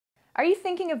Are you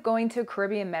thinking of going to a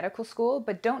Caribbean medical school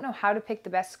but don't know how to pick the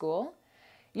best school?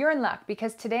 You're in luck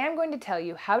because today I'm going to tell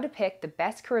you how to pick the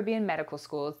best Caribbean medical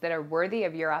schools that are worthy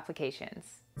of your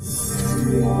applications.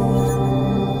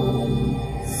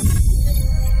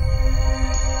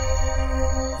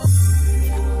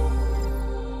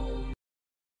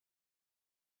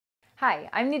 Hi,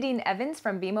 I'm Nadine Evans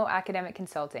from BeMo Academic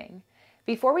Consulting.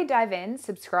 Before we dive in,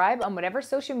 subscribe on whatever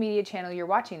social media channel you're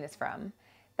watching this from.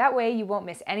 That way you won't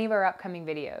miss any of our upcoming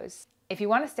videos. If you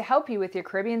want us to help you with your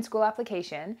Caribbean school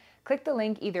application, click the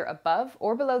link either above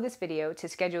or below this video to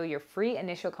schedule your free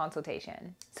initial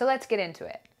consultation. So let's get into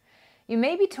it. You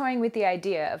may be toying with the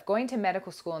idea of going to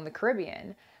medical school in the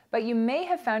Caribbean, but you may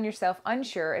have found yourself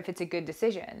unsure if it's a good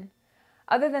decision.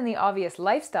 Other than the obvious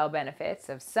lifestyle benefits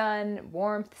of sun,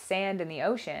 warmth, sand, and the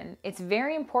ocean, it's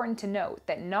very important to note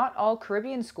that not all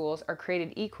Caribbean schools are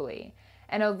created equally,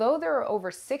 and although there are over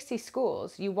 60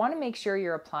 schools, you want to make sure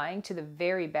you're applying to the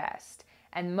very best,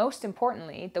 and most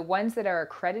importantly, the ones that are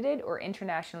accredited or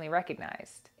internationally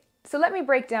recognized. So let me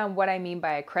break down what I mean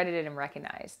by accredited and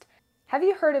recognized. Have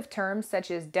you heard of terms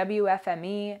such as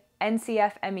WFME,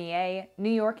 NCFMEA, New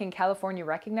York and California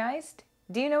recognized?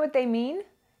 Do you know what they mean?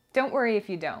 Don't worry if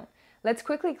you don't. Let's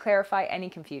quickly clarify any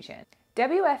confusion.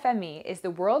 WFME is the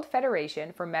World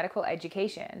Federation for Medical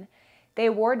Education. They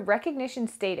award recognition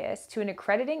status to an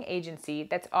accrediting agency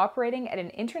that's operating at an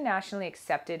internationally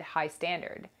accepted high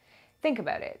standard. Think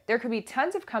about it. There could be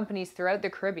tons of companies throughout the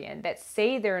Caribbean that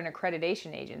say they're an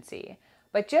accreditation agency,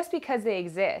 but just because they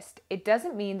exist, it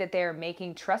doesn't mean that they are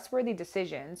making trustworthy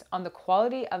decisions on the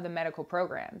quality of the medical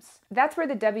programs. That's where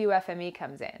the WFME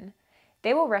comes in.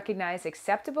 They will recognize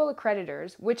acceptable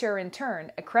accreditors, which are in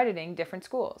turn accrediting different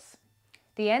schools.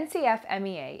 The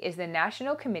NCFMEA is the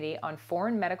National Committee on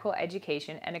Foreign Medical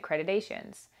Education and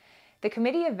Accreditations. The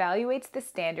committee evaluates the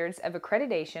standards of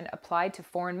accreditation applied to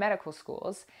foreign medical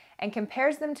schools and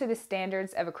compares them to the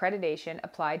standards of accreditation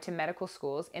applied to medical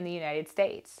schools in the United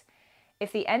States.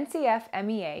 If the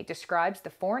NCFMEA describes the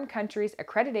foreign country's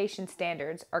accreditation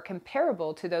standards are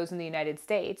comparable to those in the United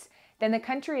States, then the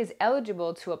country is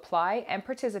eligible to apply and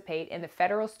participate in the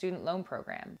federal student loan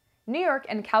program. New York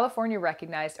and California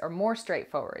recognized are more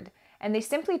straightforward, and they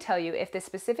simply tell you if the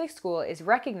specific school is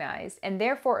recognized and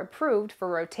therefore approved for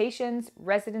rotations,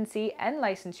 residency, and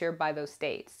licensure by those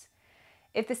states.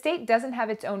 If the state doesn't have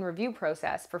its own review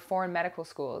process for foreign medical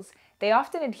schools, they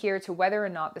often adhere to whether or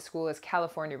not the school is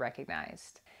California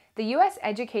recognized. The U.S.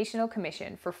 Educational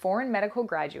Commission for Foreign Medical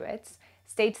Graduates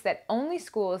states that only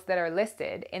schools that are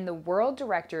listed in the World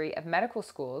Directory of Medical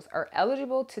Schools are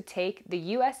eligible to take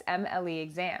the USMLE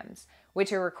exams,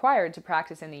 which are required to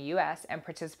practice in the U.S. and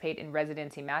participate in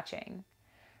residency matching.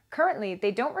 Currently,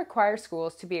 they don't require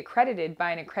schools to be accredited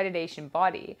by an accreditation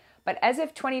body, but as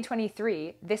of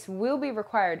 2023, this will be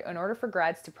required in order for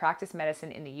grads to practice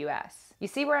medicine in the U.S. You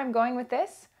see where I'm going with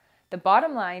this? The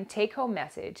bottom line take-home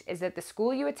message is that the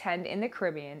school you attend in the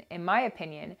Caribbean, in my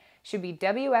opinion, should be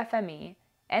WFME,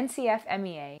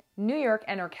 NCFMEA, New York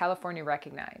and/or California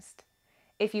recognized.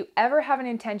 If you ever have an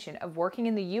intention of working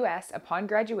in the U.S. upon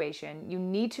graduation, you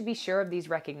need to be sure of these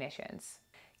recognitions.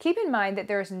 Keep in mind that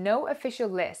there is no official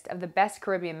list of the best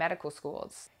Caribbean medical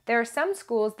schools. There are some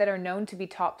schools that are known to be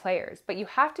top players, but you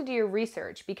have to do your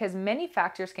research because many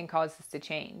factors can cause this to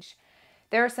change.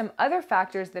 There are some other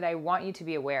factors that I want you to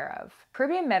be aware of.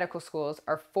 Caribbean medical schools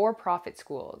are for-profit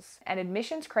schools, and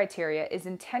admissions criteria is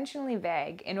intentionally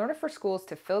vague in order for schools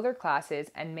to fill their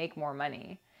classes and make more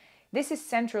money. This is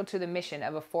central to the mission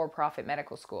of a for-profit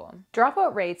medical school.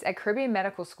 Dropout rates at Caribbean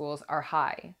medical schools are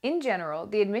high. In general,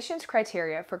 the admissions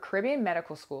criteria for Caribbean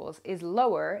medical schools is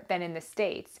lower than in the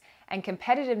States, and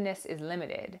competitiveness is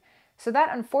limited. So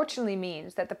that unfortunately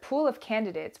means that the pool of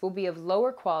candidates will be of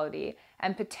lower quality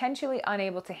and potentially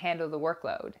unable to handle the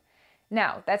workload.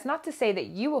 Now, that's not to say that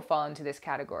you will fall into this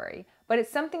category, but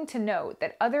it's something to note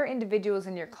that other individuals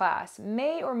in your class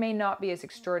may or may not be as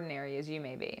extraordinary as you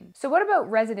may be. So what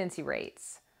about residency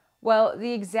rates? Well,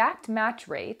 the exact match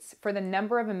rates for the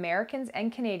number of Americans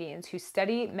and Canadians who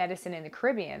study medicine in the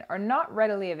Caribbean are not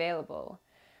readily available.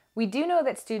 We do know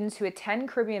that students who attend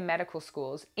Caribbean medical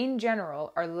schools in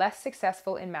general are less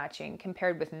successful in matching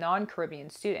compared with non-Caribbean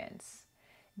students.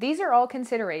 These are all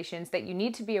considerations that you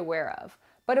need to be aware of,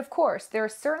 but of course, there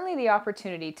is certainly the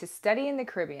opportunity to study in the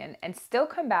Caribbean and still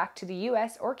come back to the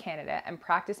US or Canada and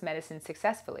practice medicine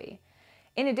successfully.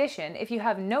 In addition, if you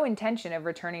have no intention of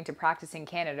returning to practice in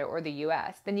Canada or the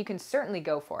US, then you can certainly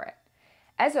go for it.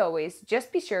 As always,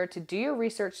 just be sure to do your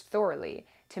research thoroughly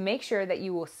to make sure that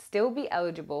you will still be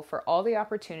eligible for all the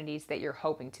opportunities that you're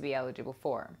hoping to be eligible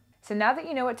for. So now that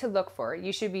you know what to look for,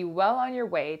 you should be well on your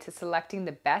way to selecting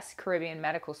the best Caribbean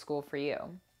medical school for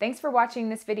you. Thanks for watching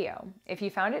this video. If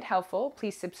you found it helpful,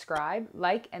 please subscribe,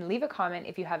 like, and leave a comment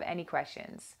if you have any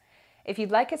questions. If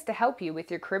you'd like us to help you with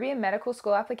your Caribbean medical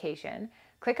school application,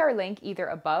 click our link either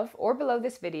above or below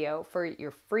this video for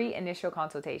your free initial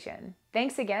consultation.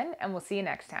 Thanks again, and we'll see you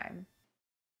next time.